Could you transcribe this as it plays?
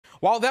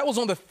While that was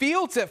on the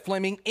fields at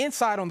Fleming,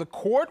 inside on the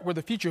court were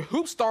the future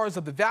hoop stars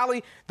of the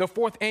Valley. The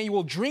 4th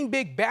annual Dream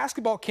Big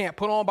basketball camp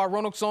put on by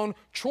Roanoke's own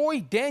Troy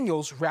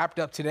Daniels wrapped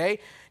up today.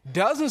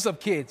 Dozens of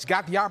kids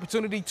got the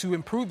opportunity to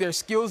improve their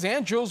skills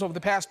and drills over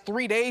the past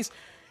 3 days.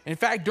 In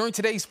fact, during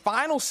today's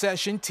final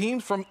session,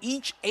 teams from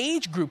each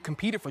age group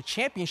competed for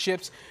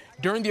championships.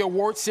 During the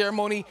award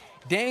ceremony,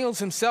 Daniels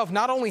himself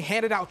not only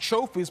handed out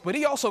trophies, but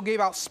he also gave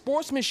out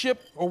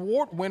sportsmanship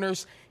award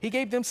winners. He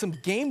gave them some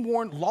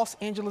game-worn Los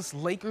Angeles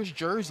Lakers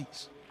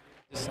jerseys.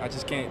 I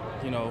just can't,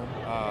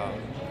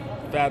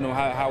 fathom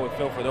how it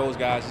felt for those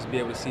guys just to be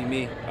able to see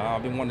me.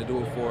 I've been wanting to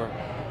do it for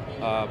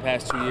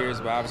past 2 years,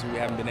 but obviously we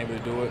haven't been able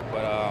to do it.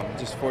 But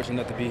just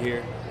fortunate to be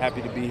here,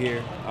 happy to be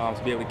here,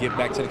 to be able to give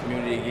back to the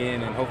community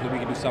again, and hopefully we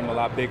can do something a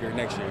lot bigger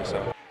next year.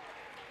 So.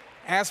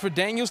 As for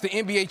Daniels, the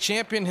NBA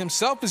champion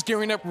himself is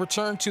gearing up to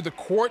return to the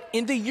court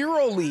in the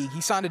EuroLeague. He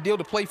signed a deal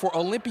to play for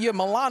Olimpia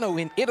Milano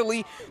in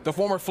Italy. The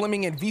former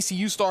Fleming and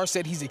VCU star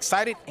said he's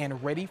excited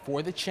and ready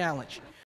for the challenge.